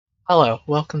Hello,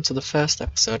 welcome to the first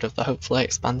episode of the hopefully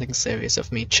expanding series of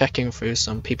me checking through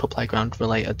some People Playground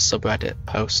related subreddit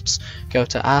posts. Go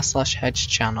to r/hedge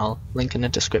channel, link in the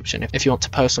description if you want to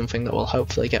post something that will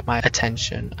hopefully get my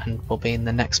attention and will be in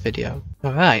the next video.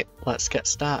 Alright, let's get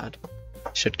started.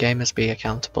 Should gamers be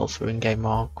accountable for in-game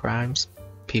war crimes?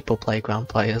 People Playground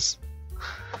players.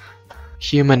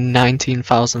 Human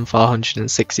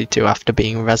 19,462 after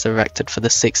being resurrected for the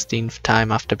 16th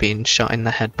time after being shot in the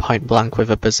head point blank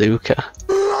with a bazooka. For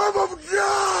the love of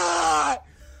God!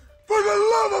 For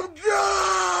the love of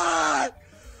God!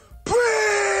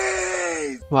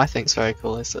 Please! What I think is very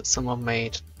cool is that someone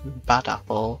made Bad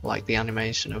Apple, like the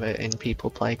animation of it, in People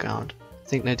Playground. I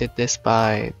think they did this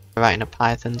by writing a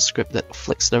Python script that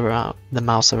flicks the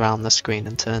mouse around the screen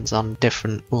and turns on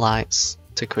different lights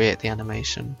to create the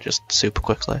animation just super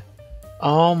quickly.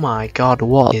 Oh my god,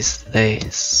 what is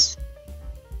this?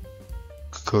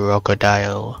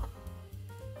 Crocodile.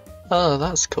 Oh,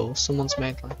 that's cool. Someone's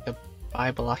made like a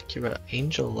Bible accurate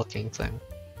angel looking thing.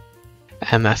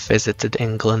 MF visited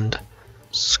England.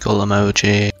 Skull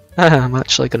emoji. I'm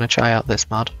actually gonna try out this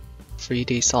mod.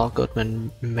 3D Saul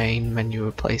Goodman main menu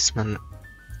replacement.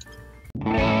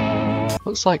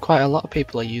 Looks like quite a lot of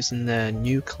people are using their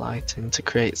nuke lighting to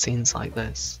create scenes like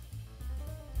this.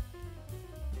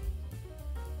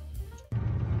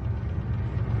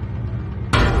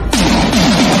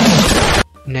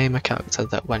 Name a character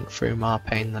that went through more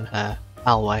pain than her.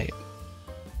 I'll wait.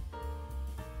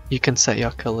 You can set your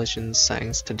collision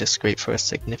settings to discrete for a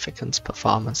significant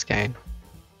performance gain.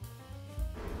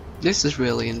 This is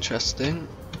really interesting.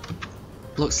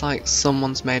 Looks like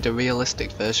someone's made a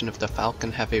realistic version of the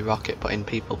Falcon Heavy rocket but in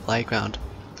People Playground.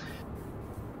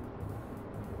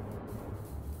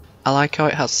 I like how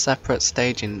it has separate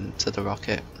staging to the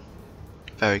rocket.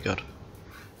 Very good.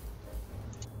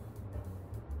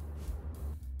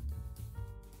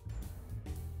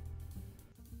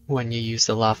 When you use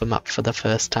the lava map for the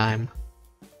first time,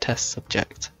 test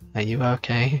subject, are you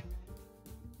okay?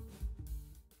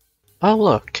 Oh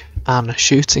look, and a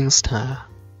shooting star.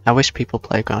 I wish People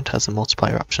Playground has a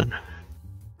multiplayer option.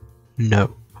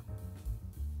 No.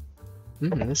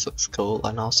 This looks cool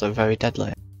and also very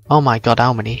deadly. Oh my god,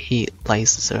 how many heat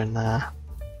lasers are in there?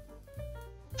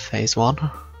 Phase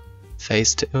 1.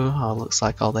 Phase 2. Oh, looks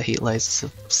like all the heat lasers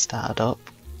have started up.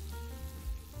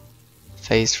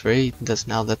 Phase 3. There's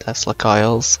now the Tesla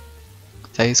coils.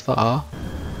 Phase 4.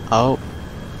 Oh.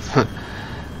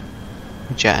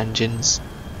 Jet engines.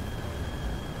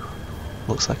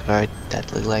 Looks like a very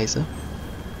deadly laser.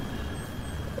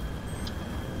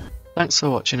 Thanks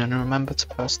for watching, and remember to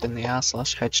post in the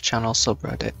r/hedge channel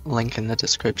subreddit, link in the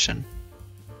description.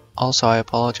 Also, I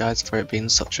apologise for it being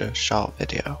such a short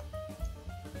video.